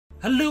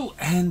Hello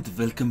and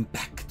welcome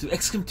back to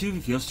XCOM 2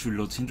 with yours through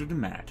Loads into the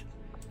Mad.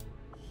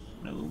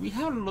 Now, we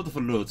have a lot of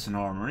alerts in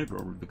our armory,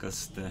 probably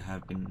because there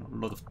have been a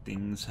lot of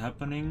things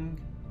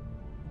happening.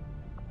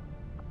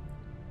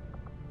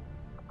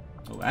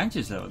 Oh,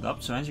 Angie's leveled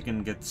up, so Angie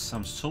can get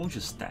some soldier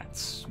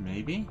stats,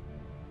 maybe?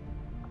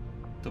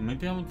 So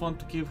maybe I would want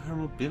to give her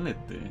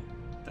mobility.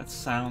 That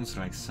sounds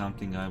like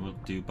something I will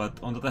do, but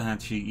on the other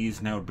hand, she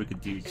is now a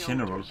Brigadier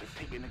General,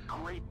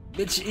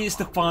 which is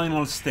the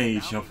final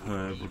stage of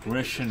her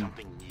progression.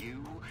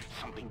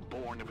 Something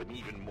born of an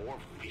even more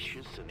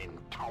vicious and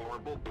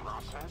intolerable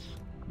process?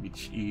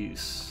 Which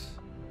is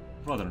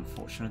rather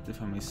unfortunate,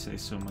 if I may say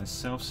so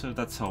myself, so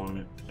that's how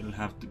it'll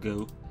have to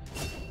go.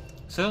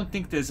 So I don't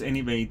think there's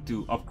any way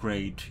to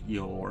upgrade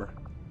your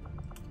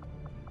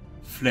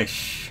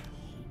flesh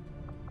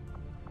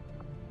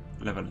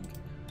leveling.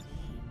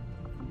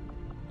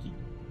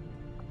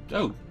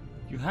 Oh,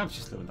 you have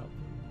just leveled up.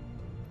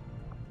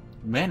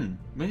 When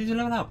did you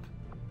level up?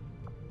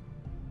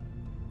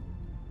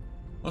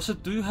 Also,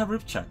 do you have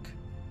Ripcheck?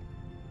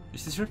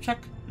 Is this Ripcheck?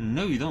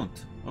 No, you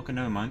don't. Okay,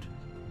 never mind.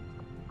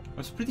 I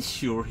was pretty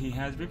sure he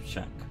had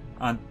Ripcheck.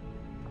 And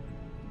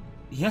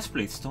he has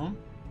Bladestone.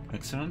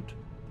 Excellent.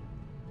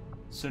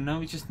 So now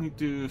we just need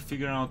to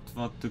figure out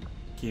what to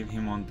give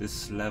him on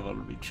this level,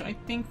 which I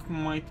think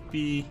might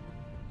be...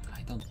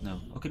 I don't know.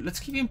 Okay,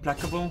 let's give you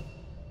Implacable.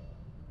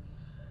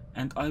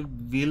 And I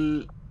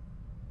will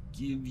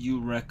give you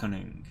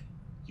Reckoning.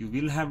 You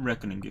will have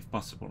Reckoning if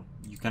possible.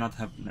 You cannot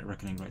have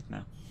Reckoning right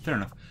now. Fair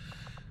enough.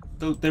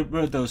 Though there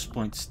were those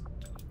points.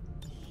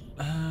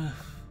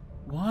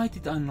 Why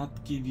did I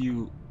not give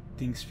you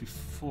things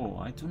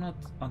before? I do not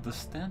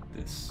understand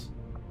this.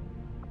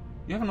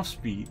 You have enough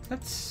speed.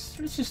 Let's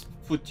just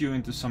put you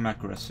into some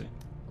accuracy.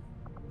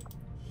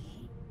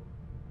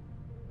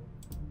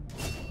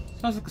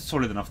 Sounds like a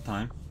solid enough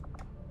time.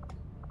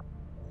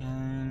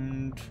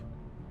 And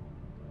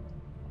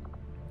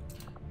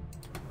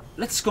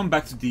let's come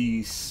back to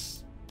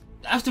these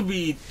after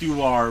we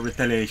do our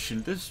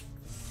retaliation. This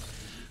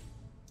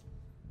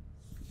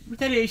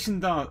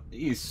retaliation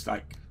is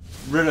like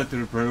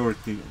relative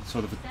priority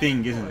sort of a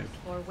thing, isn't it?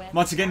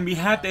 Once again, we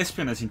had the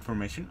espionage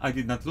information. I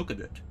did not look at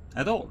it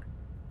at all.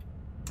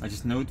 I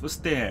just know it was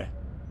there.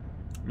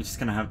 We're just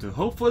gonna have to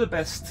hope for the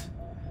best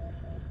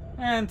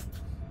and,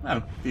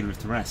 well, deal with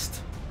the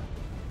rest.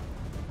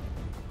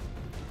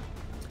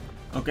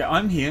 Okay,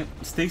 I'm here.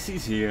 Stacy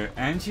is here.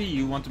 Angie,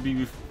 you want to be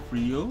with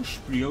Brioche?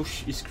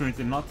 Brioche is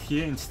currently not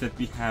here. Instead,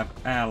 we have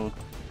Al,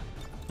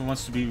 who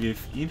wants to be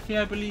with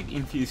Infi, I believe.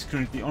 Infi is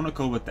currently on a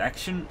covert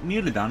action,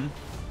 nearly done,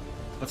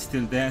 but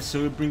still there,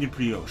 so we're bringing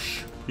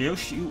Brioche.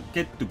 Brioche, you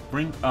get to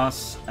bring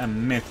us a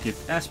medkit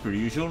as per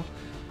usual.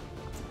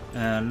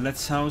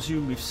 Let's house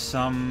you with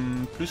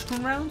some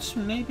pluscon rounds,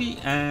 maybe,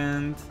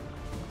 and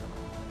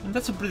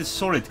that's a pretty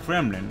solid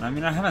gremlin. I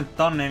mean, I haven't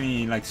done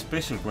any like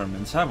special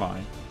gremlins, have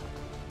I?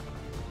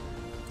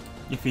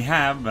 If we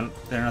have, well,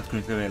 they're not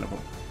currently available.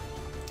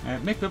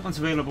 Make weapons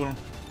available.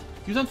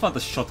 You don't want a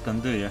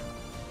shotgun, do you?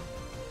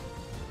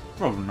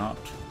 Probably not.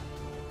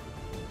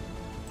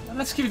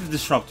 Let's give you the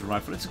Disruptor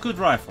rifle. It's a good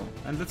rifle.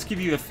 And let's give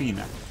you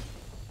Athena.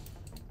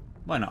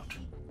 Why not?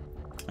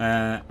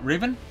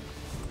 Raven?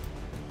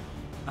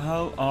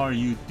 How are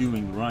you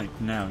doing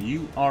right now?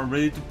 You are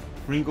ready to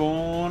bring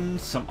on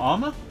some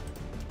armor?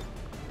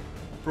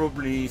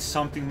 Probably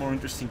something more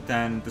interesting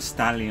than the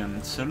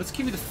Stallion. So let's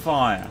give you the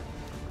Fire.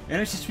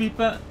 Energy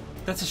Sweeper,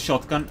 that's a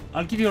shotgun.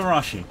 I'll give you a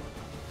Rashi.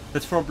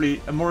 That's probably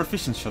a more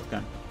efficient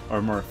shotgun. Or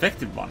a more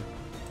effective one.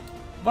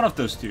 One of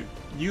those two.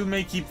 You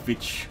may keep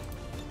Witch.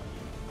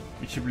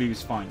 Which I believe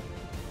is fine.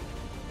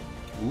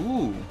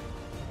 Ooh.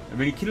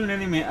 When you kill an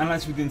enemy,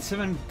 allies within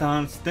 7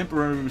 turns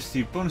temporarily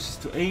receive bonuses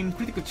to aim,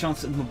 critical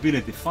chance and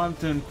mobility.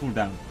 5-turn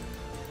cooldown.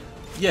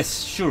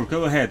 Yes, sure,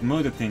 go ahead,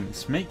 murder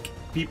things. Make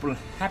people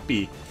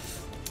happy.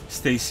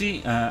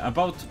 Stacy,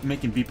 about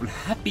making people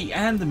happy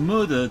and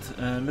murdered,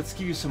 let's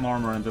give you some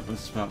armor and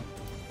weapons as well.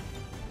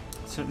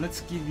 So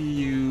let's give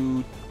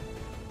you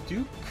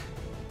Duke.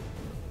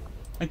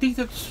 I think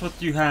that's what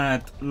you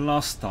had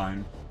last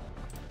time,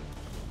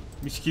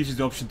 which gives you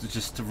the option to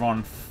just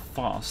run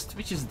fast,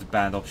 which isn't a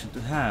bad option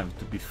to have,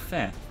 to be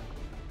fair.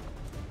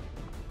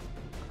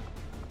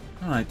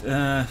 Alright,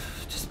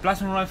 just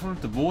plasma rifle,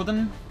 the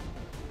Warden.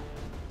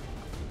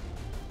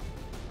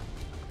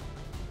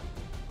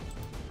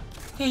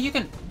 Yeah, you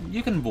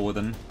can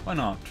Warden, why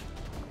not?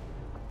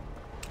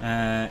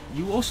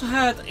 You also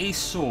had a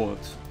sword.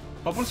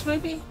 Bubbles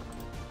maybe?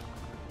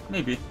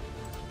 Maybe.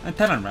 And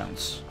talent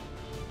rounds.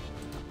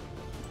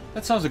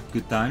 That sounds like a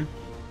good time.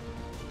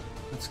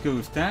 Let's go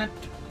with that.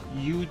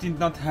 You did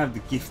not have the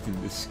gift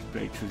in this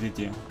playthrough, did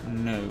you?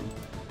 No.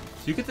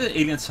 So you get the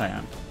Alien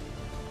Cyan.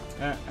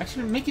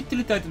 Actually, make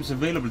utility items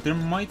available. There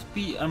might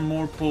be a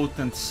more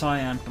potent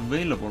Cyan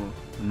available.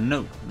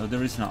 No,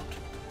 there is not.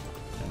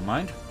 Never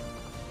mind.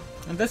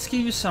 And let's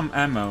give you some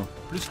ammo.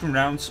 Pluscon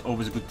rounds,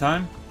 always a good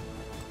time.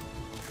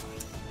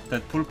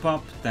 That pull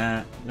pop,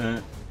 that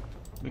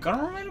we got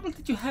available.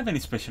 Did you have any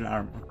special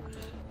armor?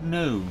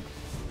 No.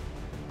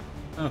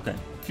 Okay.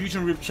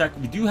 Fusion Ripjack.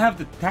 We do have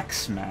the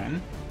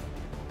Taxman,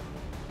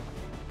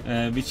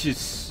 which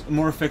is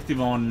more effective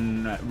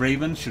on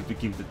Raven, should we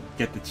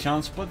get the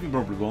chance, but we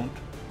probably won't.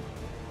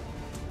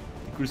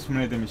 Increase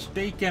melee damage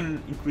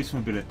taken, increase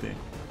mobility.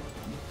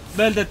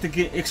 Well, that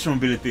the extra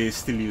mobility is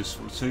still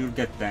useful, so you'll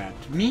get that.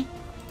 Me?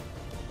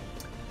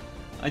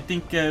 I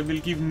think will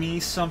give me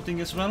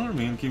something as well.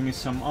 Will give me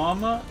some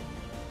armor.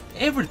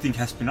 Everything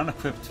has been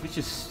unequipped, which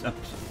is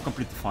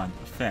completely fine,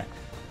 fair.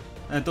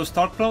 Those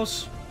Dark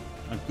Claws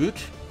are good.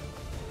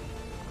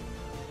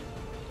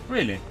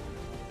 Really?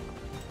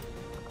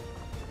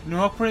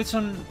 No upgrades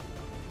on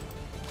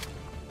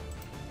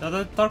the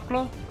other Dark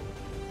Claw?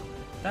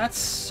 That's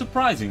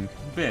surprising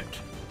a bit.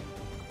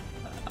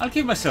 I'll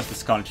give myself the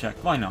Skull check,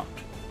 why not?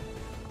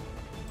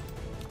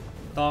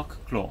 Dark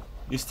Claw.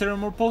 Is there a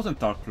more potent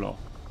Dark Claw?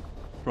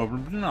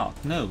 Probably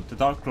not. No, the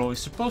Dark Claw is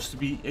supposed to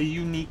be a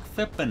unique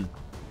weapon.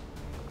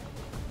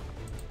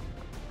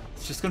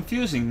 It's just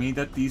confusing me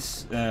that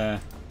these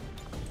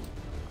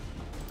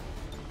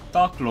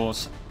Dark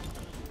Claws...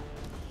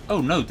 Oh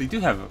no, they do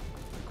have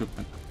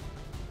equipment.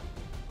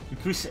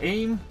 Increase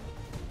aim,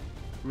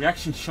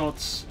 reaction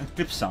shots, and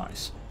clip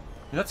size.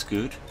 That's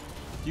good.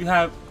 You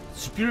have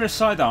superior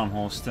sidearm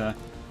holster,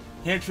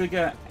 hair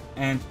trigger,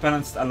 and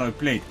balanced alloy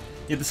blade.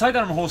 Yeah, the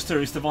sidearm holster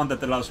is the one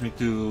that allows me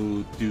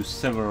to do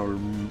several...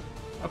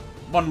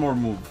 one more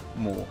move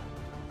more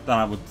than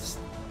I would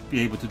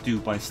be able to do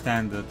by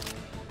standard.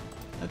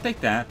 I'll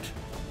take that.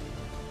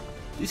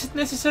 Is it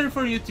necessary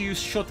for you to use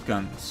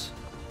shotguns?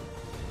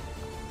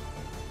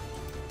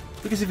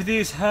 Because if it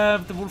is,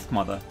 have the Wolf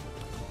Mother.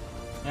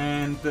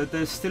 And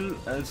there's still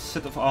a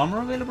set of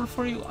armor available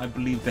for you. I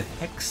believe the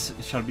Hex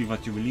shall be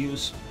what you will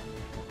use.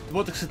 The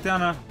Vortex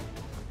Katana,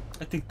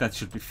 I think that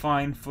should be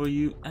fine for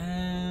you.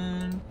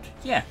 And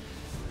yeah.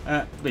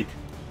 Wait,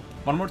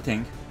 one more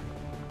thing.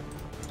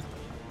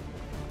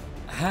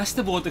 Has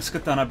the Vortex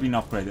Katana been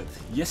upgraded?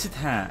 Yes, it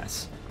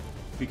has.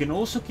 We can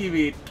also give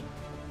it...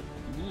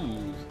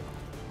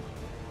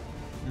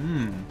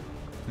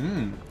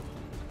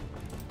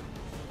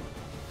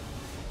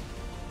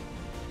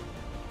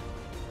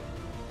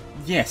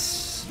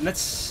 Yes,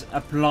 let's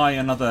apply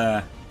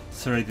another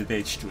serrated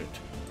edge to it.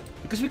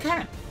 Because we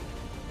can.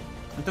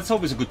 And that's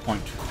always a good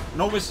point.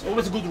 And always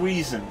a good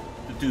reason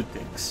to do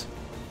things.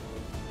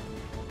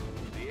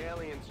 The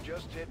aliens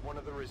just hit one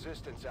of the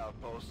resistance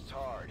outposts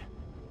hard.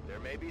 There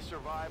may be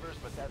survivors,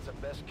 but that's a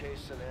best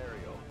case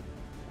scenario.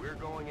 We're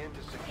going in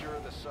to secure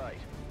the site.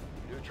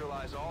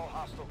 Neutralize all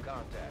hostile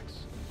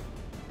contacts.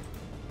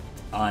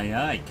 Aye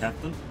aye,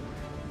 Captain.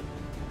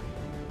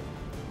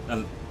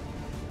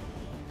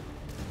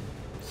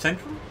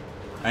 Central?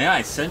 Aye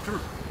aye, Central.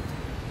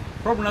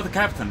 Probably not the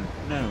Captain,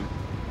 no.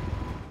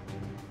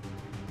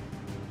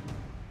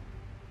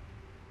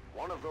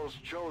 One of those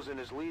chosen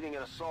is leading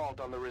an assault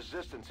on the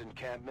resistance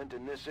encampment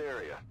in this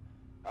area.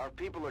 Our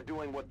people are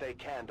doing what they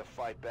can to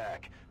fight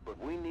back, but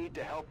we need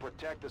to help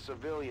protect the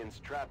civilians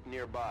trapped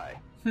nearby.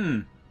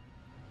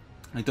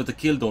 I thought I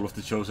killed all of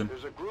the chosen.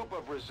 There's a group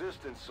of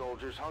resistance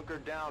soldiers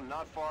hunkered down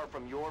not far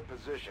from your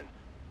position.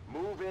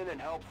 Move in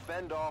and help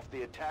fend off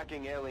the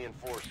attacking alien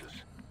forces.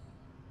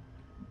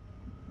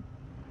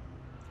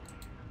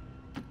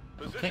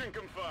 Position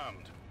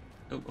confirmed.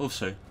 Oh,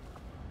 also,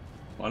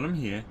 while I'm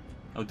here...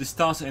 Oh, this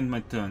does end my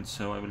turn,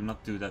 so I will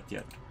not do that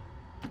yet.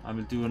 I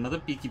will do another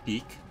peeky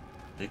peek.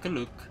 Take a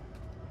look.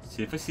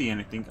 See if I see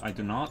anything. I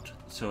do not,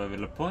 so I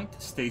will appoint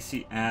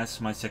Stacy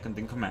as my second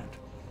in command.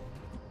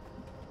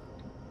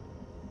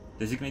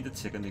 Designated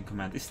second in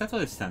command. Is that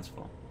what it stands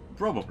for?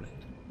 Probably.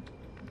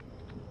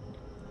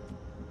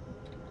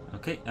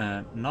 Okay,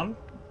 Null.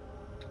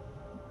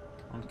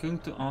 I'm going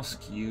to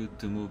ask you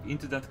to move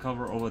into that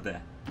cover over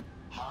there.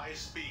 High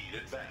speed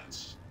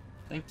advance.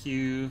 Thank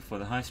you for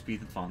the high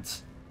speed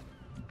advance.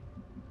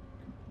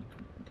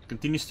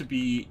 Continues to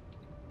be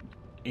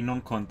a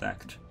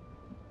non-contact.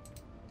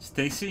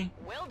 Stacy,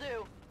 Will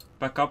do.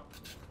 back up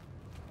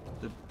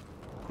the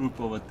group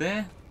over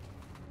there.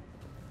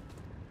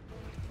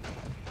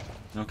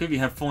 Okay, we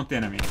have found the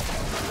enemy.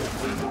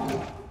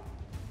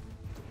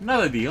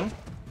 Not ideal.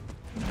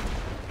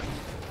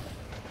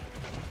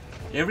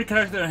 Every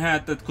character I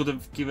had that could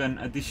have given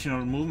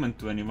additional movement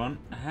to anyone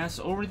has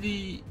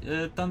already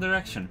done their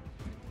action.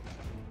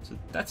 So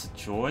that's a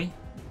joy.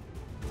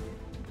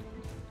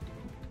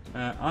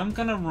 I'm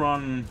gonna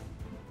run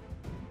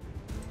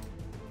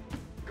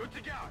Good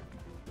to go.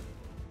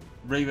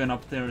 Raven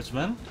up there as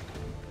well.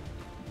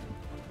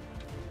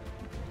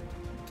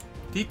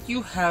 Did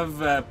you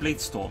have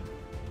Blade Storm?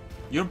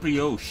 You're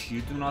Brioche,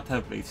 you do not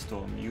have Blade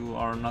Storm. You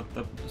are not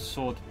a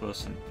sword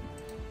person.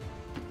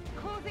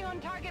 Closing on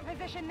target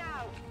position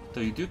now. So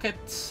you do get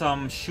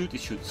some shooty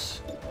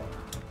shoots.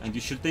 And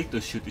you should take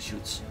those shooty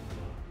shoots.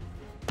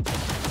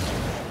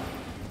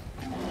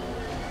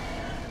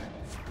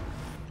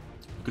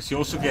 Because you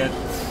also get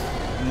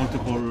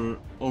multiple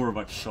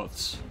Overwatch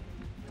shots.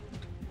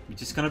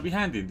 Which is gonna be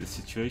handy in this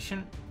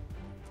situation.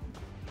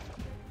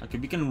 Okay,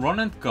 we can run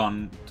and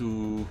gun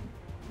to...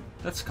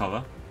 Let's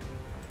cover.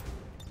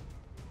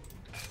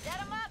 Set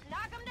him up,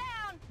 knock him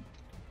down.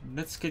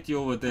 Let's get you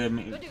over there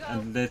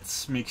and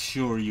let's make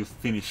sure you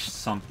finish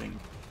something.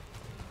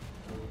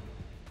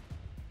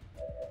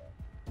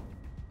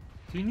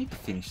 Do you need to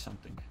finish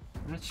something?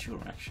 I'm not sure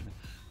actually.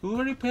 Who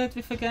were you paired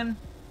with again?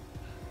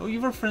 Oh,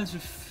 you were friends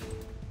with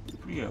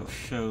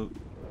Brioche, so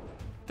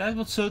that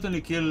would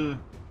certainly kill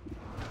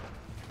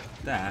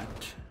that.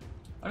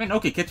 I mean,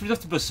 okay, get rid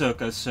of the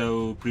Berserker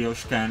so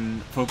Brioche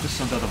can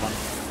focus on the other one.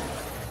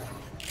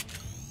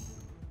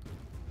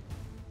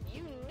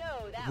 You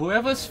know that.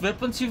 Whoever's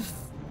weapons you've...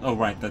 Oh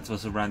right, that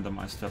was a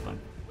randomized weapon.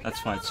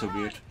 That's why it's so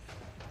weird.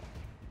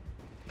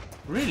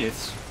 Really,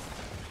 it's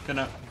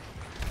gonna...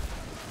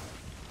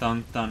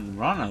 Dun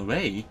run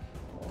away?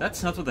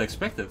 That's not what I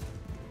expected.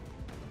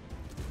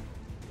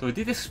 Though I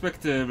did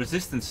expect the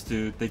resistance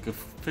to take a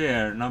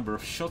fair number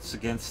of shots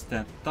against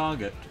that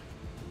target.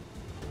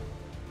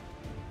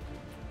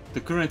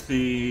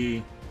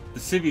 Currently, the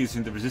civvies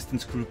in the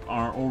resistance group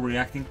are all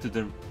reacting to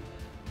the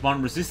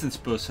one resistance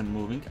person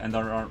moving and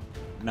are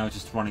now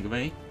just running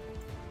away.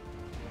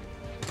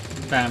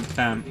 Bam,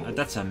 bam,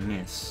 that's a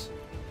miss.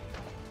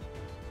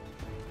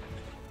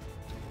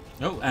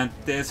 Oh, and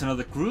there's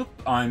another group.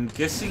 I'm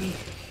guessing...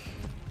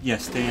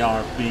 Yes, they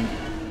are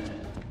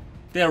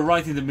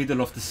right in the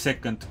middle of the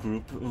second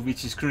group,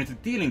 which is currently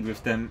dealing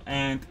with them.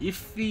 And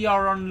if we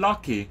are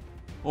unlucky,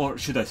 or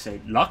should I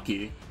say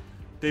lucky,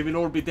 they will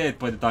all be dead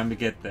by the time we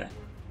get there.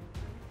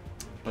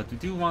 But we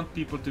do want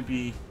people to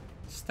be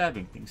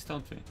stabbing things,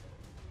 don't we?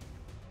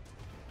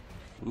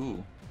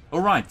 Ooh.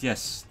 Alright,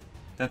 yes.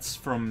 That's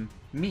from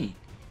me.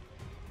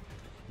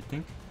 You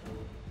think?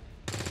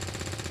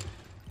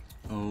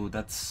 Oh,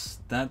 that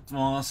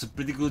was a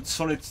pretty good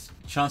solid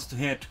chance to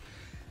hit.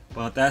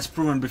 But as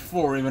proven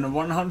before, even a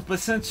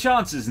 100%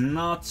 chance is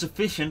not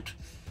sufficient.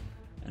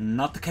 And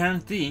not a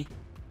guarantee.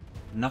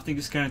 Nothing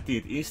is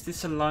guaranteed. Is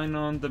this a line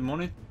on the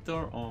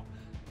monitor or...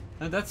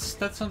 No,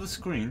 that's on the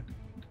screen.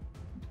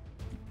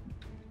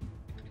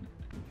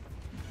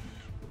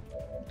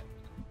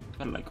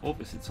 Well, like,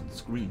 obviously it's on the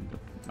screen, but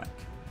like...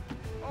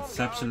 It's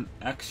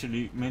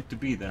actually meant to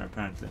be there,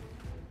 apparently.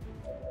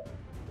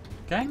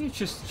 Can you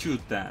just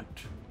shoot that?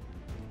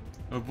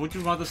 Or would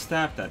you rather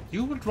stab that?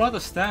 You would rather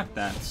stab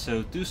that,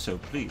 so do so,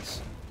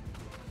 please.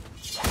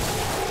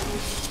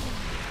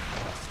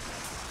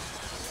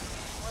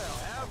 Well,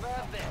 how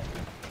about that?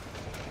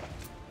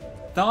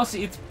 Does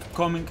it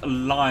becoming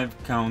alive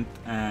count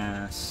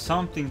as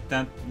something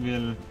that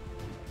will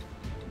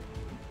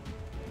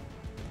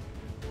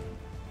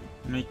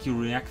make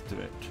you react to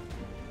it?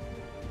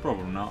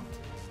 Probably not.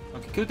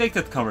 Okay, can we take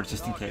that cover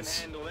just in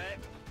case?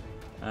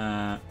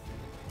 Null,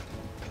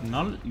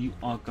 you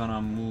are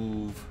gonna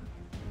move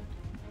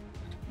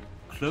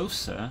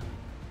closer.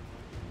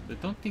 I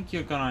don't think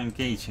you're gonna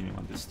engage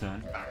anyone this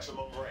turn.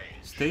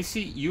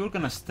 Stacy, you're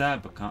gonna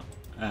stab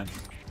a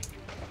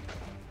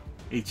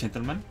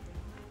gentleman.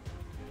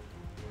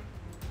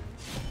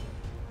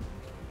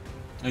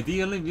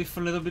 Ideally with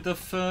a little bit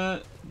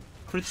of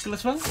critical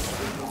as well.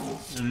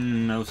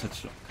 No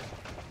such luck.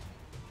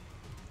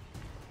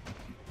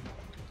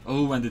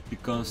 Oh, and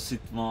because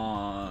it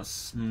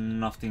was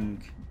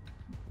nothing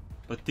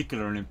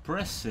particularly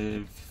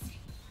impressive.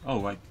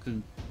 Oh, I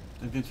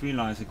didn't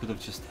realize I could have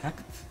just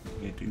hacked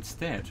it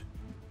instead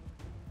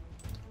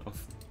of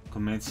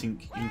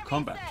commencing in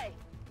combat.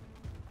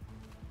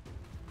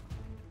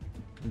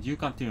 And you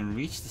can't even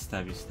reach the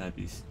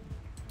stabbies.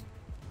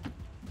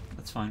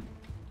 That's fine.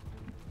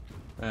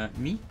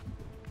 Me?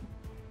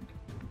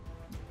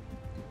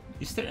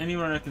 Is there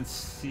anywhere I can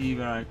see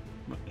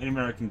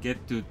anywhere I can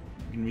get to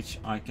in which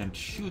I can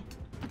shoot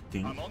the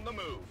thing? I'm on the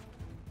move.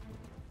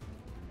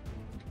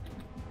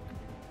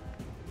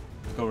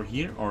 Over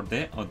here, or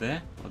there, or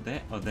there, or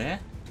there, or there.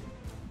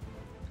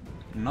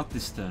 Not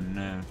this turn,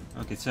 no.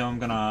 Okay, so I'm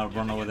gonna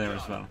run over there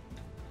as well.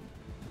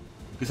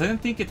 Because I don't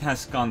think it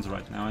has guns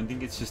right now. I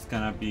think it's just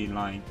gonna be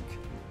like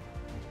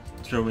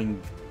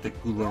throwing the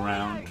goo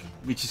around,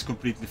 which is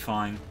completely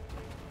fine.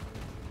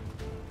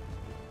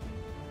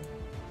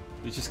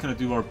 We're just gonna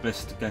do our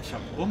best to catch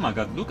up. Oh my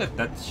god, look at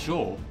that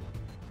jaw.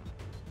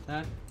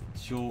 That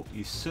jaw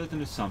is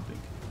certainly something.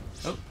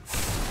 Oh,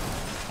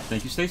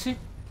 thank you, Stacy.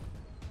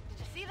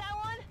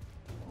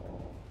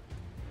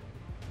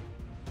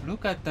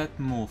 Look at that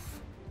move.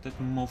 That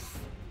move.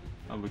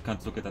 Oh, we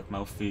can't look at that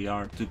mouth. We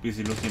are too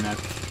busy looking at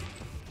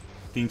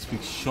things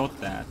being shot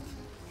at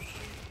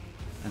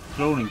and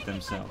cloning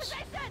themselves.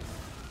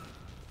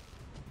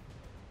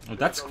 Oh,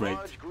 that's great. A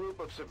large group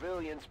of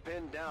civilians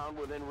pinned down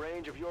within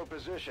range of your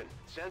position.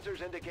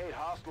 Sensors indicate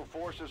hostile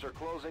forces are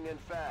closing in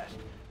fast.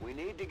 We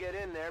need to get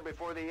in there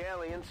before the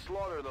aliens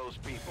slaughter those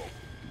people.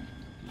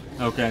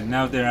 Okay,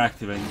 now they're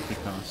activating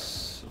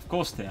because... Of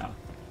course they are.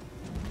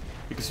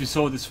 Because we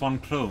saw this one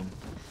clone.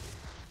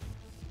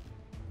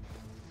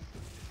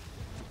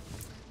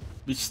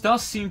 Which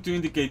does seem to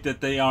indicate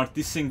that they are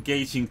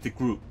disengaging the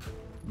group,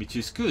 which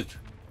is good.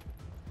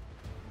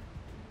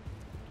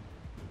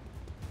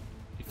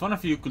 If one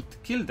of you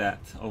could kill that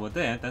over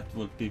there, that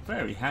would be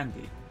very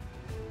handy.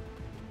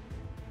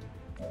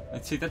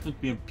 I'd say that would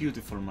be a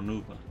beautiful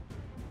maneuver.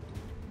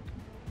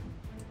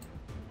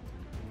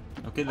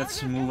 Okay,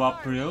 let's move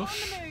up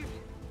Brioche,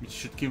 which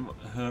should give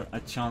her a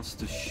chance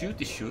to shoot.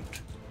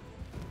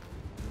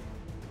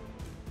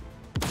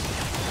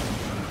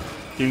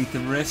 Giving the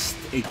rest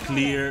a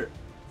clear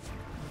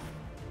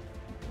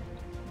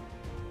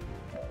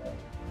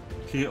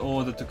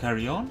order to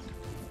carry on.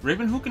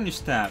 Raven, who can you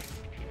stab?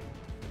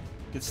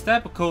 Get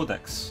stab a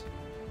Codex.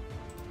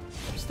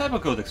 Stab a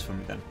Codex for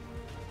me then.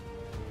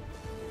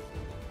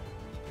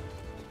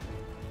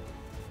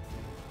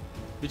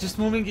 We're just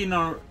moving in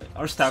our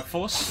stab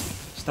force.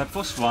 Stab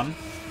force 1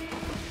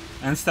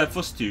 and stab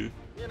force 2. You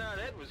know,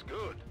 that was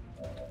good.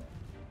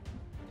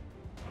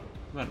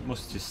 Well,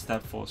 mostly just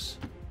stab force.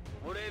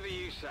 Whatever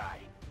you say.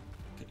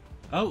 Okay.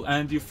 Oh,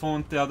 and you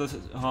found the other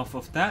half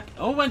of that.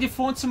 Oh, and you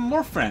found some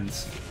more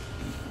friends.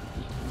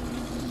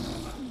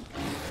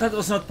 That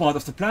was not part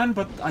of the plan,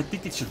 but I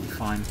think it should be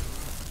fine.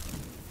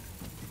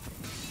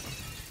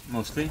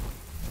 Mostly.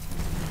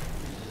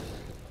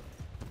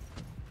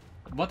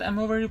 What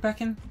ammo were you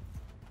packing?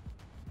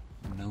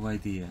 No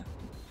idea.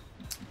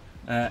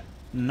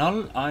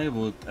 Null, I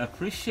would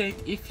appreciate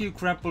if you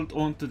grappled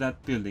onto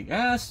that building.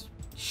 Yes,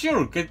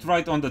 sure, get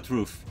right on that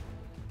roof.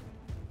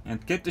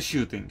 And get the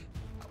shooting.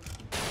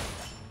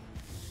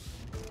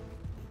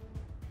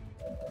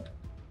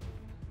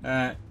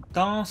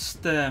 Does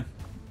the...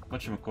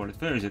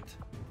 whatchamacallit, where is it?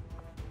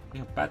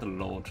 Yeah, Battle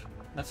Lord.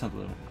 That's not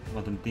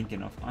what I'm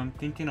thinking of. I'm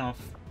thinking of...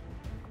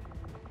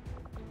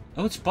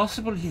 oh, it's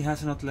possible he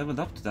has not leveled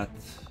up to that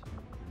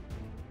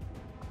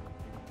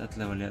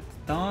level yet.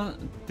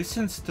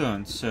 Distance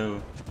turn,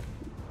 so...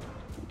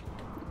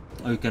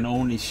 oh, you can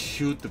only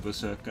shoot the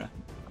Berserker.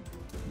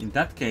 In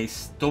that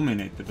case,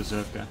 dominate the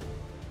Berserker.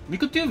 We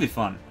could do with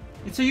fun.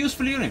 It's a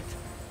useful unit,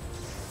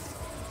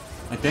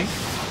 I think.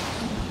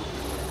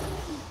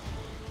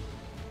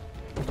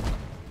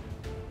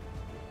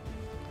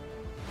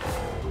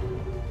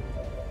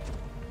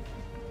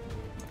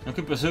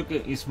 Okay, Berserker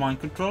is mind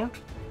controlled,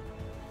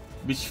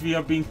 which we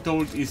are being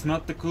told is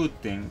not a good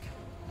thing,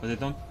 but I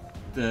don't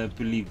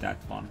believe that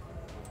one.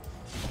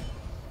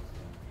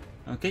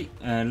 Okay,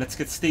 let's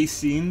get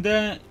Stacy in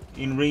there,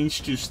 in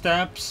range to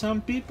stab some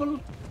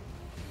people.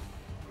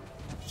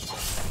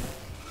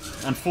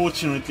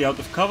 Unfortunately out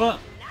of cover,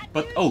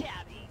 but oh,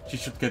 she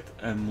should get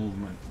a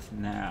movement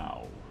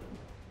now.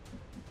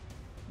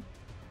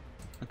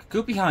 Okay,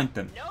 go behind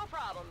them. No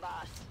problem,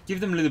 boss. Give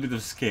them a little bit of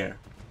a scare.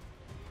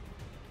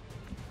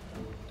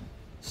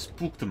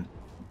 Spook them.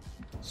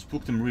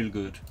 Spook them real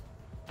good.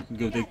 You can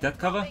go take that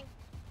cover.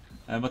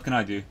 What can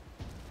I do?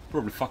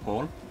 Probably fuck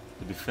all,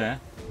 to be fair.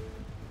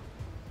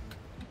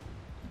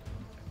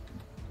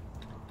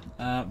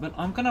 But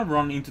I'm gonna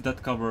run into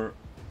that cover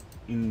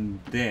in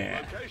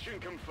there. Location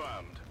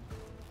confirmed.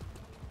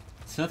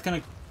 It's not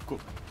gonna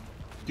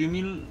do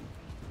me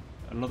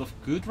a lot of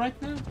good right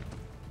now.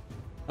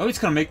 Oh, it's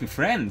gonna make me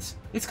friends.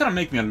 It's gonna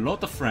make me a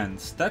lot of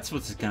friends. That's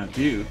what it's gonna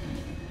do.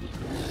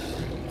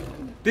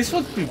 This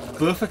would be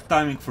perfect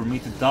timing for me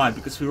to die,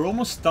 because we're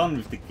almost done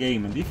with the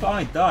game, and if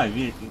I die,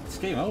 it's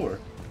game over.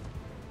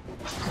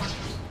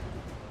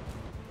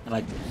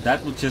 Like,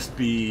 that would just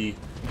be...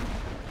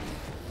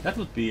 that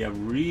would be a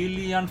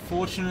really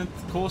unfortunate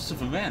course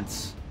of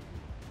events.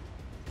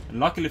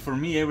 Luckily for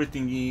me,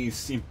 everything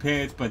is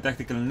impaired by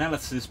tactical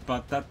analysis,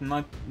 but that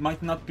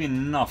might not be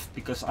enough,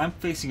 because I'm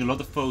facing a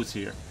lot of foes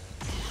here.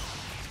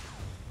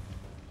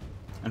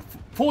 And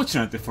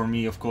fortunately for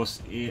me, of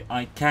course,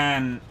 I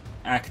can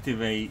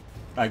activate,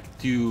 like,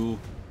 do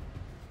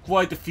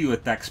quite a few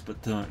attacks per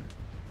turn.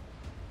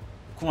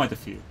 Quite a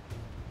few.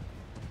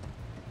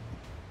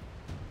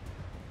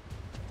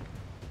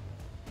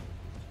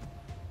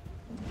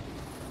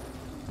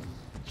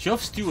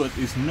 Geoff Stewart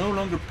is no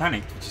longer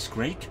panicked, which is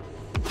great.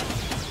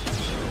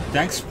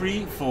 Thanks,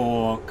 Spree,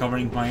 for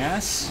covering my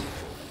ass.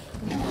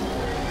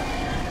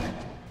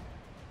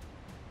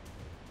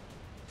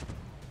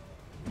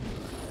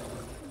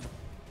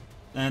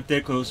 And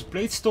there goes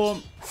Blade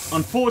Storm.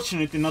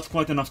 Unfortunately, not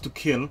quite enough to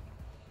kill.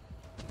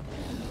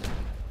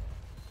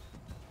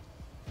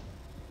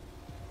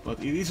 But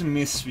it is a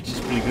miss, which is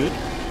pretty good.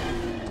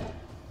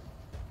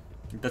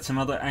 That's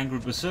another angry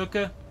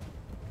Berserker.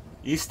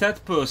 Is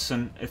that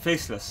person a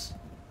faceless?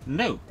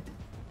 No.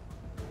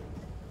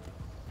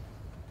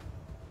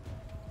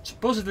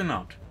 Supposedly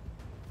not.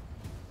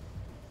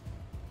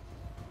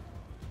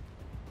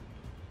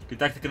 Okay,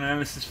 tactical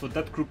analysis for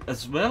that group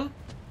as well.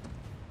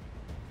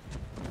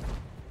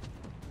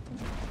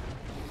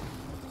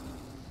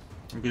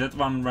 Okay, that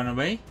one ran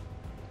away.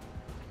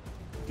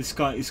 This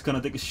guy is gonna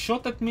take a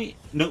shot at me.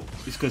 No,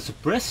 he's gonna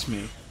suppress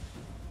me.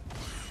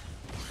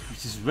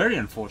 Which is very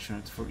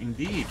unfortunate for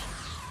indeed.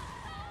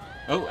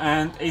 Oh,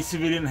 and a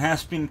civilian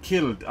has been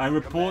killed. I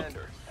report...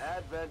 Commander,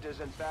 Advent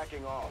isn't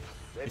backing off.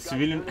 They've A got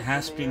civilian units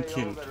has in the been AO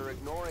killed. that are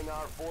ignoring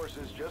our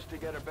forces just to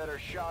get a better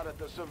shot at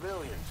the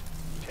civilians.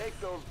 Take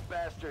those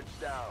bastards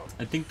down.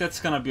 I think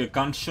that's gonna be a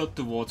gunshot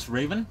towards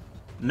Raven.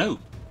 No.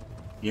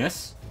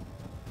 Yes.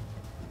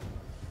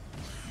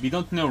 We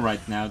don't know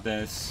right now.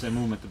 There's a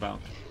movement about.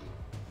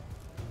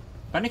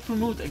 Panic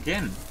removed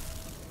again.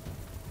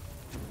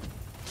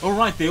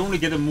 Alright, they only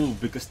get a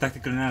move because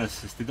tactical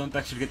analysis. They don't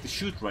actually get to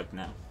shoot right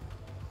now.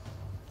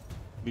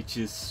 Which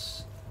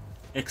is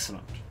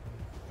excellent.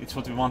 It's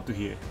what we want to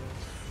hear.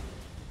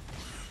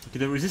 Okay,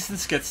 the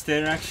resistance gets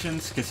their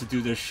actions, gets to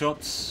do their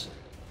shots.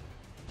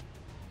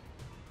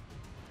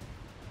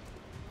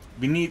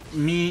 We need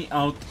me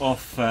out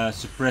of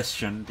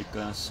suppression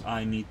because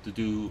I need to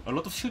do a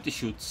lot of shooty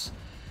shoots.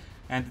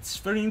 And it's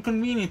very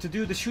inconvenient to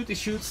do the shooty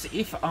shoots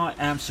if I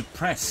am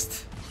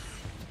suppressed.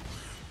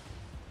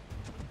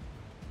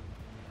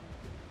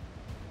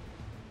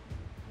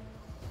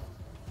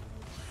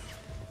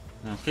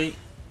 Okay,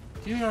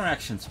 do your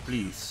actions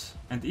please.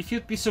 And if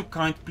you'd be so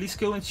kind, please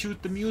go and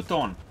shoot the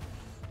muton.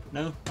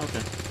 No?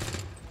 Okay.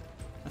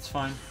 That's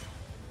fine.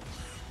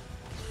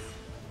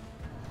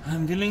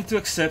 I'm willing to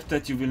accept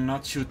that you will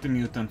not shoot the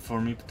mutant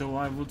for me, though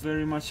I would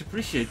very much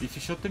appreciate if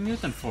you shot the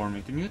mutant for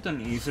me. The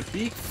mutant is a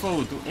big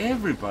foe to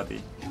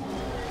everybody.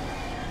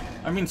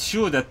 I mean,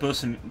 sure, that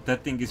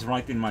thing is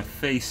right in my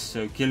face,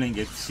 so killing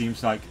it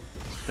seems like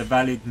the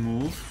valid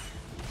move.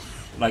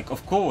 Like,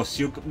 of course,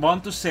 you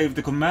want to save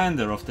the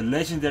commander of the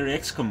legendary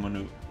XCOM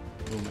movement.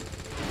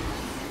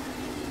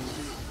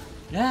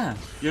 Yeah,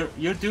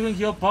 you're doing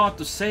your part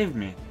to save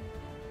me.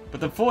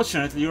 But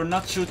unfortunately, you're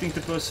not shooting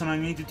the person I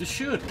needed to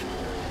shoot.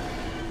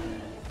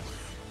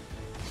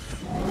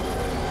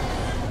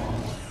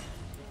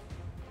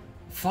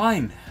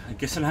 Fine, I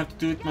guess I'll have to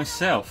do it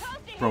myself,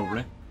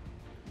 probably.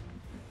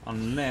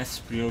 Unless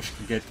Brioche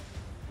can get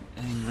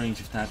in range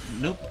of that.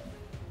 Nope.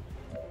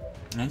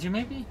 And you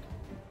maybe?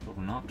 Or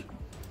not.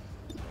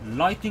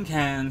 Lighting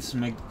Hands,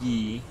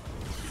 McGee.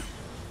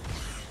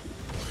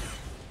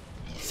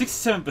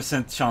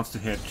 67% chance to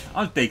hit.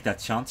 I'll take that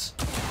chance.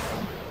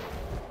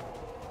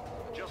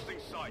 Adjusting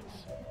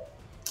sights.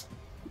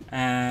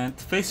 And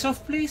face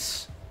off,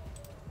 please.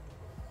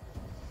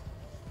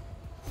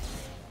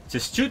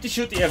 Just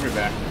shooty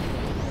everywhere.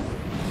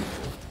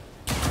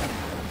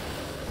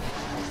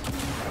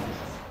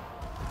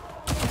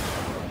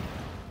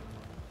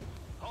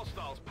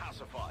 Hostiles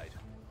pacified.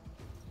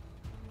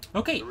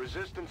 Okay. The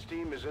resistance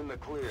team is in the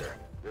clear.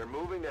 They're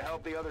moving to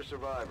help the other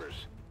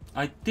survivors.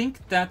 I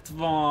think that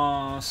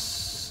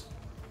was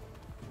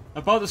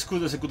about as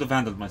good as I could have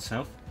handled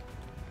myself.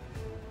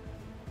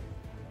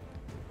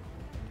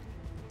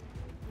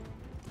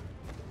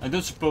 I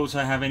don't suppose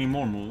I have any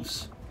more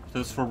moves.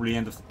 That's probably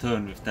end of the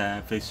turn with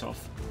the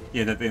face-off.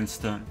 Yeah, that ends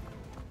turn.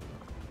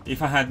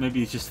 If I had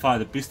maybe just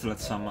fired a pistol at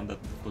someone, that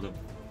would have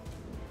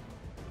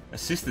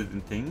assisted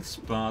in things,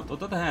 but on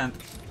the other hand,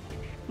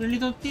 really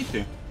don't need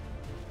to.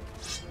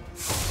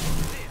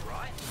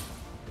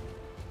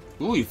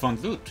 Ooh, you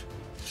found loot.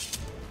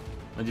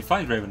 What did you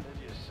find, Raven?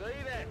 Did you see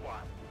that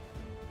one?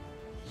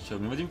 Show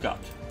me what you got.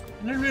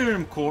 And a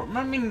rearm core.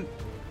 I mean,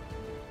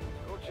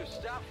 Got your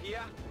stuff here?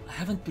 I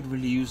haven't been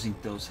really using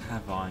those,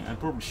 have I? I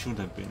probably should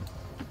have been.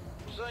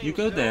 Seems You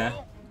go there.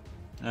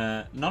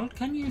 doable. Null,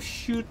 can you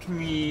shoot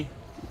me?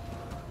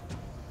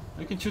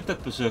 You can shoot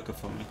that berserker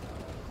for me.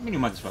 I mean, you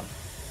might as well.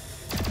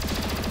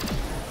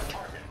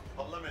 Target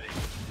eliminated.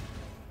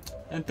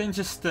 And then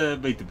just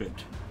wait a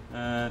bit.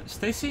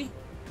 Stacy?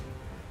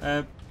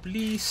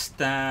 Please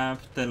stab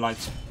the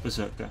light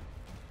berserker.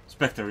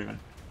 Spectre even.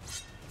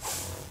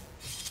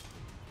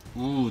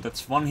 Ooh,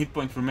 that's 1 hit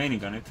point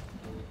remaining on it.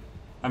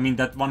 I mean,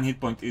 that 1 hit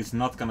point is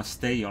not gonna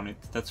stay on it,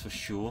 that's for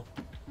sure.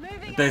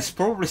 There's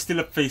probably still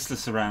a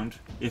faceless around,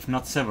 if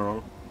not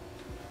several.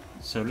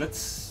 So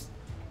let's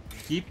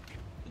keep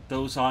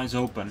those eyes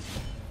open.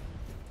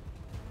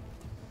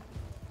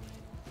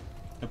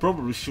 I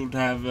probably should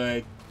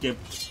have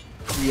kept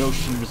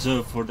Brioche in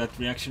reserve for that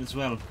reaction as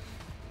well.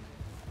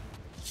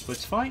 But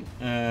it's fine.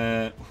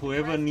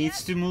 Whoever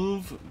needs to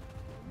move,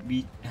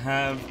 we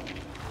have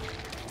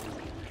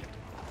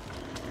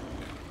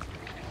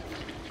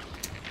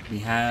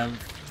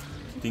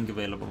thing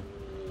available.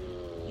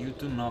 You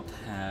do not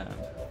have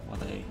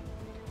what I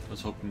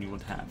was hoping you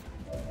would have.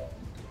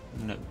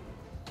 No.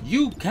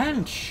 You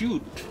can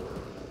shoot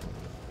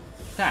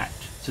that,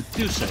 so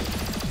do so.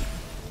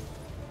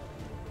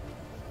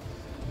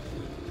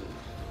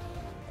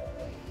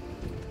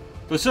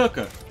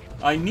 Berserker,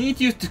 I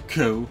need you to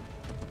go.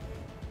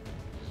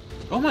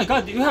 Oh my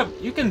god,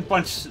 you can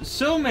punch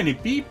so many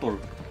people.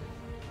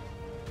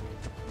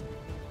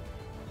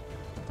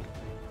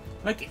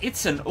 Like,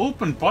 it's an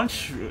open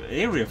punch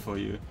area for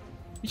you.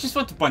 You just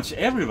want to punch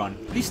everyone.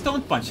 Please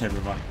don't punch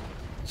everyone.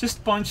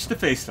 Just punch the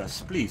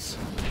faceless, please.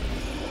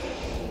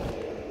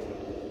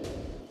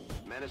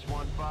 Menace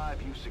 1-5,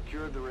 you've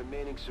secured the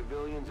remaining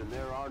civilians and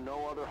there are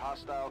no other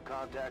hostile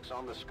contacts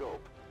on the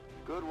scope.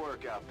 Good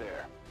work out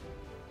there.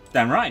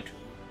 Damn right.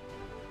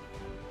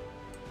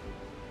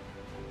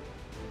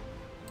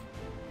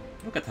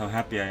 Look at how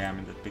happy I am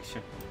in that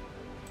picture.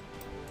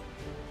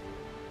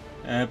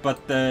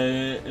 But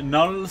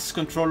Null's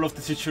control of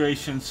the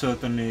situation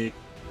certainly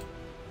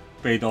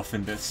paid off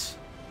in this.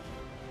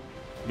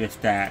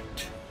 With that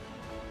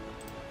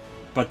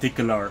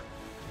particular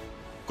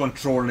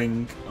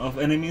controlling of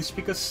enemies,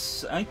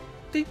 because I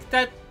think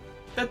that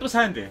was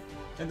handy.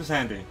 That was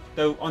handy.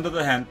 Though on the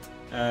other hand,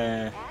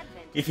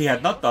 If he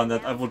had not done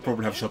that, I would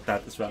probably have shot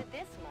that as well.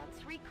 This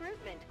month's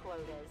recruitment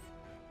quotas.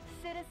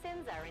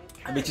 Citizens are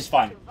encouraged Which is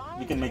fine. to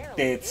We can make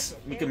voluntarily dates.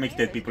 visit We their can make dead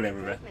nearest people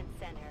everywhere. recruitment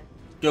center.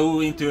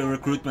 Go into a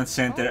recruitment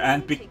center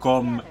and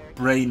become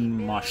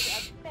brain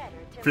mush.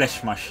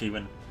 Flesh mush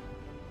even.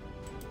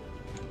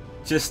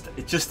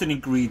 Just an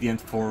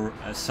ingredient for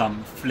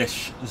some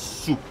flesh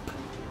soup.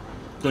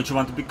 Don't you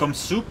want to become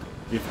soup?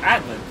 With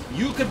Advent,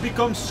 you can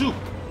become soup.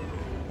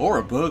 Or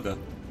a burger.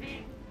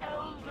 The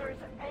Elder's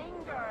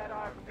anger at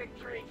our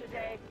victory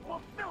today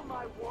will fill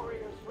my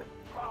warriors with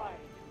pride.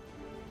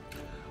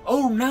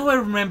 Oh, now I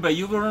remember.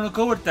 You were on a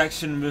covert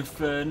action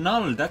with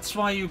Null. That's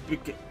why you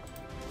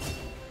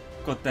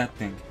got that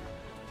thing.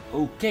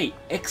 Okay,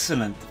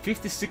 excellent.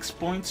 56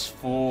 points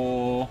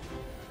for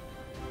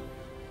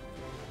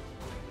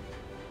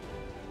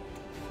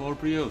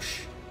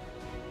Brioche.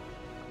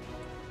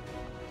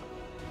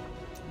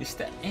 Is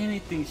there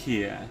anything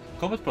here?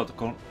 Combat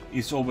protocol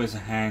is always a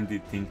handy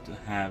thing to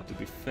have, to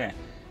be fair.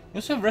 You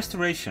also have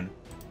restoration.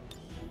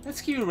 Let's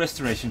give you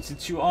restoration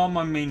since you are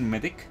my main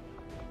medic.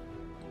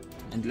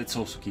 And let's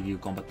also give you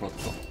combat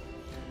protocol.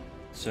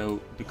 So,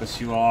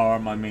 because you are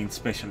my main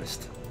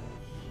specialist.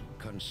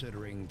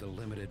 Considering the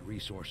limited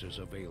resources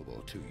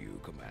available to you,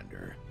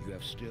 Commander, you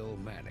have still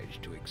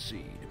managed to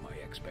exceed my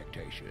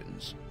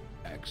expectations.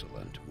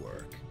 Excellent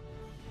work.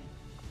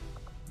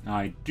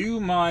 I do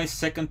my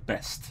second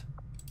best.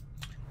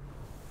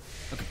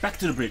 Okay, back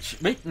to the bridge.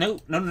 Wait, no.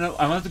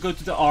 I wanted to go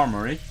to the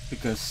armory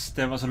because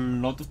there was a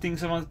lot of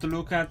things I wanted to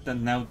look at,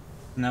 and now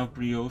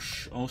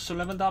Brioche also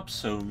leveled up,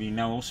 so we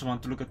now also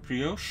want to look at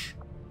Brioche.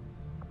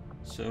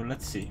 So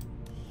let's see.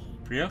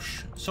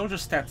 Brioche, soldier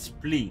stats,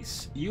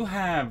 please. You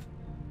have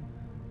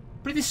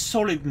pretty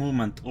solid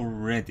movement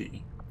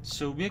already,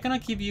 so we're gonna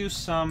give you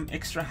some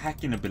extra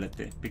hacking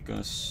ability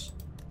because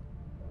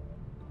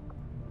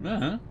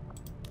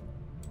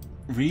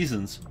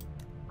reasons.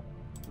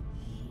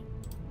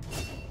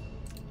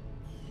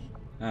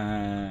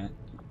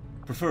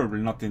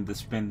 Preferably not in the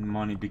spend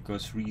money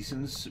because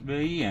reasons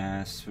way,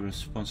 as we're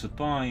sponsored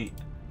by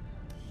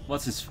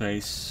what's his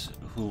face,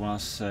 who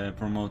was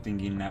promoting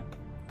in-app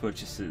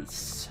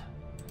purchases.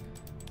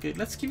 Okay,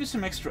 let's give you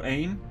some extra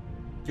aim.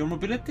 Your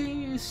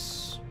mobility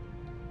is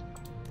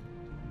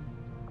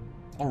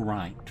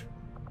alright.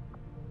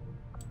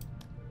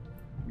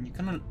 You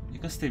can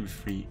stay with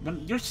 3,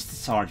 but you're just a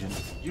sergeant.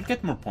 You'll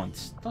get more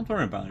points. Don't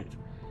worry about it.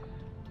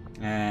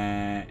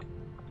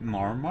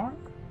 Marmar,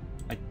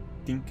 I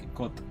think,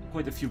 got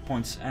quite a few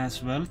points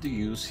as well to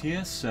use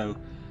here. So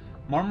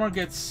Marmar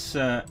gets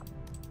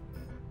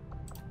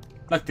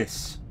like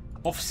this,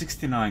 off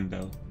 69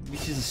 though,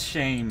 which is a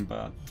shame,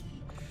 but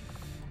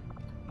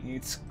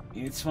it's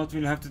what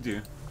we'll have to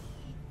do.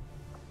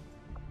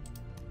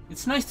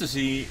 It's nice to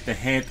see the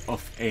head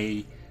of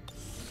an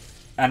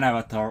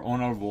avatar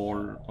on our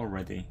wall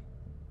already.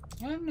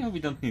 I know we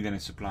don't need any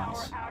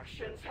supplies. Our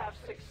actions have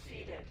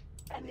succeeded,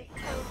 and the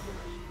elders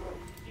grow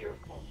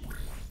fearful.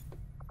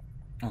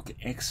 Okay,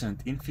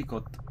 excellent. Infi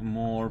got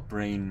more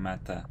brain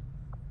matter.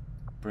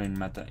 Brain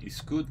matter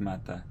is good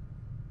matter.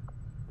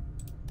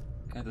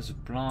 Gather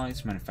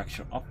supplies,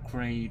 manufacture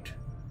upgrade.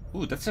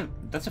 Ooh, that's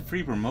a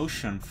free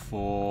promotion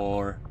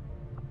for.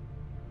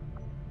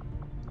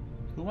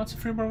 Who wants a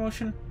free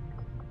promotion?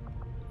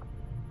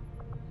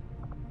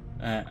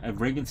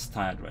 Raven's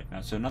tired right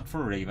now, so not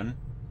for Raven.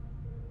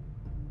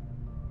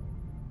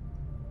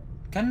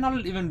 Can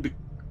Null even be...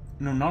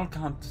 No, Null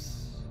can't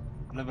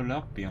level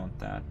up beyond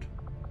that.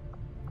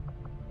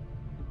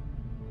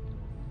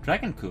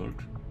 Dragon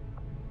cooled.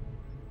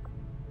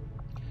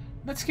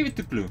 Let's give it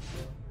to Blue.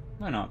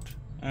 Why not?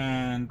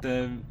 And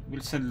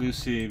we'll send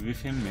Lucy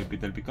with him, maybe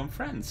they'll become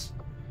friends.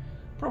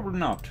 Probably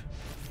not.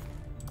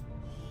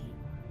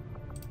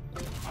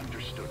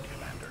 Understood,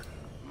 Commander.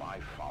 My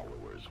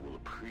followers will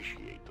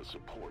appreciate the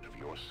support of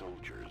your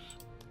soldiers.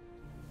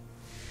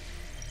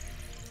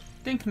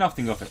 Think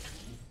nothing of it.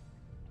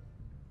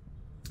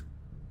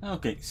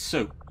 Okay,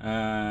 so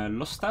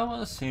Lost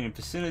Towers, healing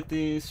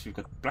facilities, we've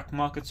got black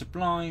market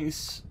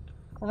supplies.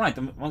 Alright,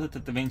 I wanted the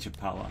Avenger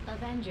power.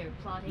 Avenger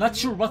plotting Not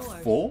sure what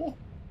course. for,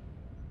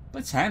 but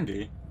it's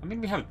handy. I mean,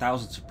 we have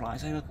 1,000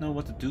 supplies. I don't know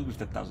what to do with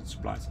that 1,000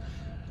 supplies.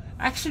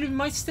 Actually, we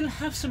might still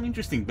have some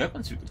interesting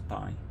weapons we could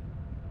buy.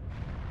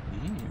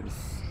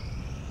 Yes.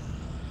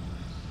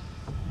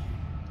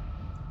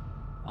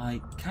 I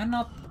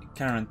cannot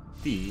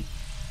guarantee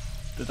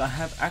that I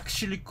have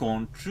actually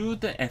gone through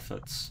the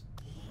efforts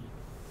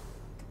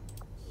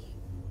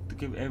to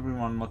give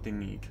everyone what they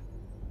need.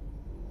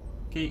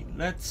 Okay,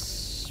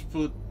 let's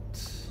put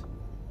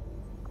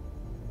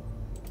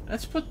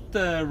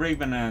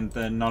Raven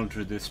and Null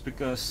through this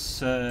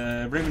because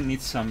Raven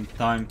needs some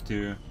time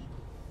to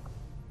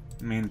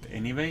mint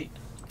anyway.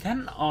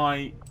 Can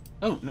I?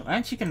 Oh no,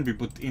 and she can be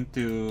put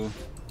into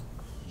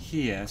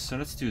here. So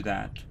let's do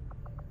that.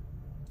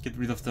 Get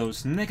rid of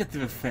those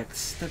negative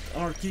effects that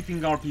are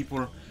keeping our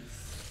people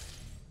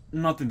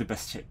not in the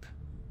best shape.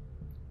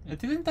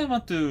 Didn't I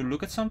want to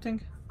look at something?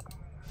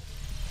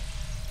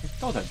 I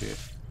thought I did.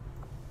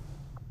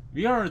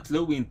 We are at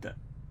low intel.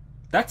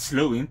 That's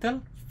low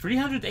intel?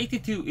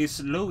 382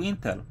 is low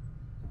intel.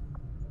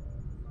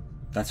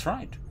 That's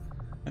right.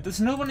 And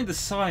there's no one in the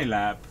Psi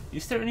lab.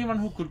 Is there anyone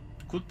who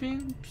could be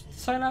in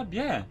Psi lab?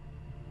 Yeah.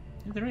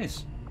 Yeah, there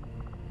is.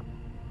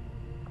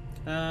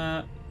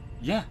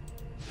 Yeah.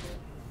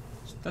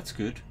 That's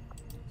good.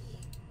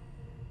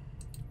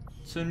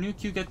 So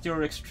Nuke, you get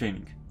your extra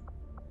training.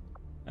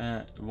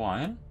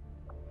 While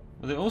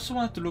what I also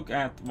wanted to look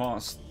at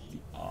was the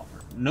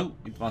armor. No,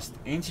 it was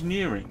the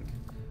engineering.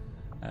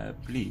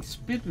 Please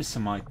build me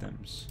some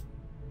items.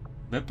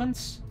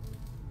 Weapons?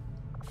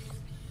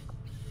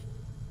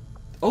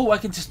 Oh, I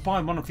can just buy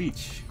one of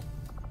each.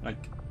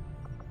 Like,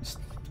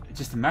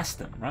 just amass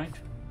them, right?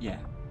 Yeah.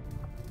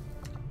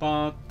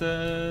 But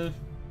I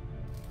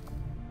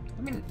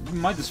mean, we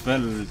might as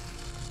well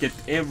get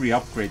every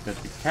upgrade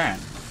that we can.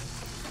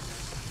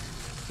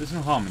 There's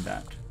no harm in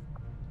that.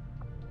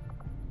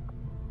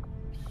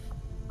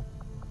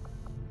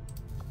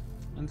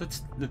 And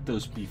let's let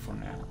those be for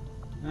now.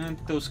 And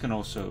those can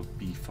also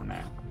be for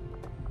now.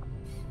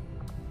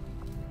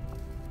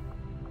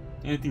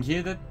 Anything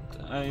here that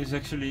is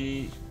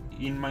actually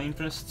in my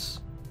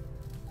interests?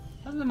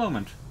 Not at the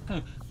moment.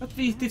 No, but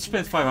we did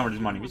spend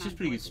 500 money, which is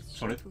pretty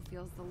solid. Who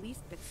feels the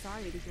least bit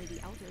sorry to hear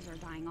the elders are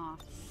dying off.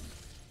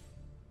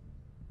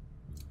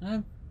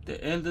 And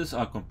the elders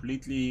are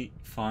completely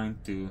fine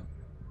to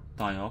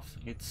die off.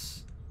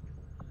 It's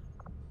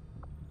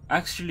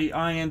actually,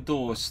 I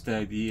endorse the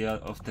idea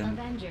of them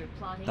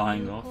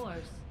dying off.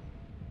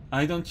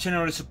 I don't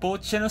generally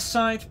support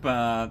genocide,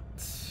 but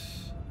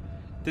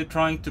they're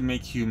trying to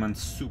make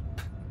humans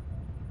soup.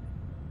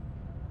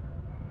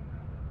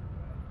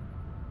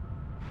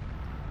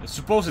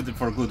 Supposedly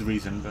for a good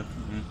reason, but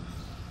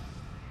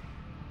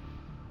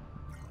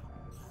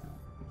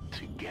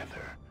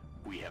Together,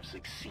 we have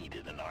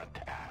succeeded in our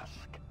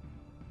task.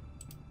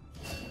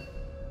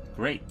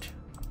 great.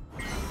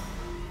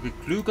 The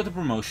Clue got a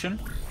promotion.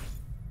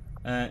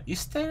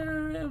 Is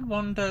there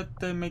one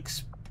that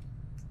makes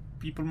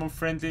people more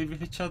friendly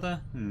with each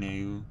other?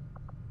 No.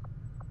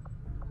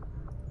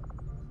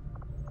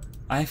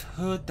 I've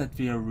heard that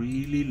we are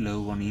really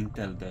low on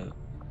intel though.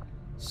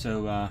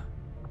 So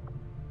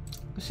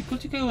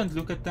could you go and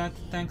look at that?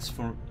 Thanks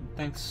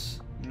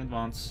in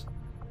advance.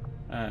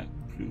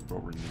 Clue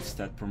probably needs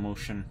that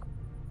promotion.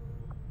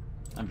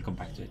 I will come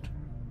back to it.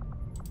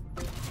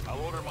 I'll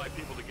order my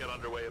people to get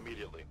underway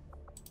immediately.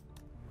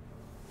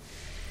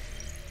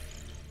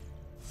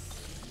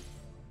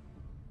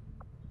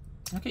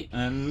 Okay,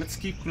 and let's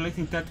keep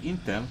collecting that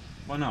intel.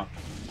 Why not?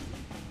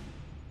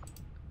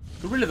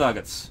 Guerrilla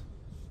targets.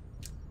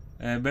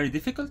 Very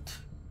difficult.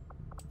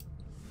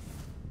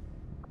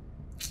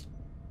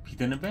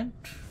 Hidden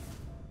event.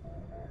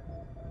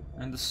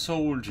 And the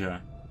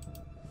soldier.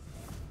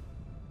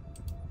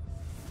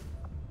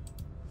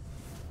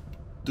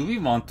 Do we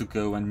want to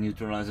go and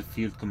neutralize a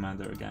field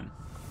commander again?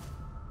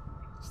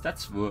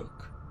 That's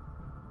work.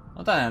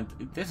 On the other hand,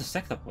 there's a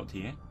sector pod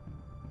here.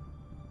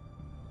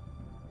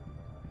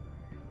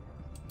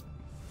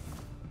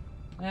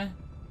 Eh.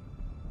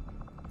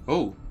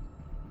 Oh.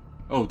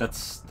 Oh,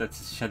 that's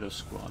Shadow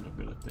Squad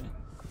ability.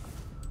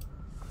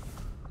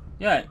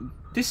 Yeah,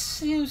 this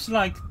seems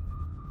like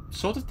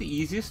sort of the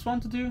easiest one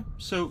to do,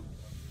 so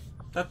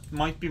that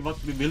might be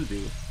what we will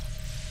do.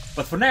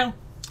 But for now,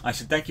 I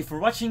should thank you for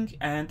watching,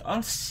 and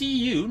I'll see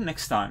you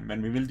next time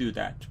when we will do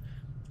that.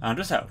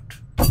 Andres out.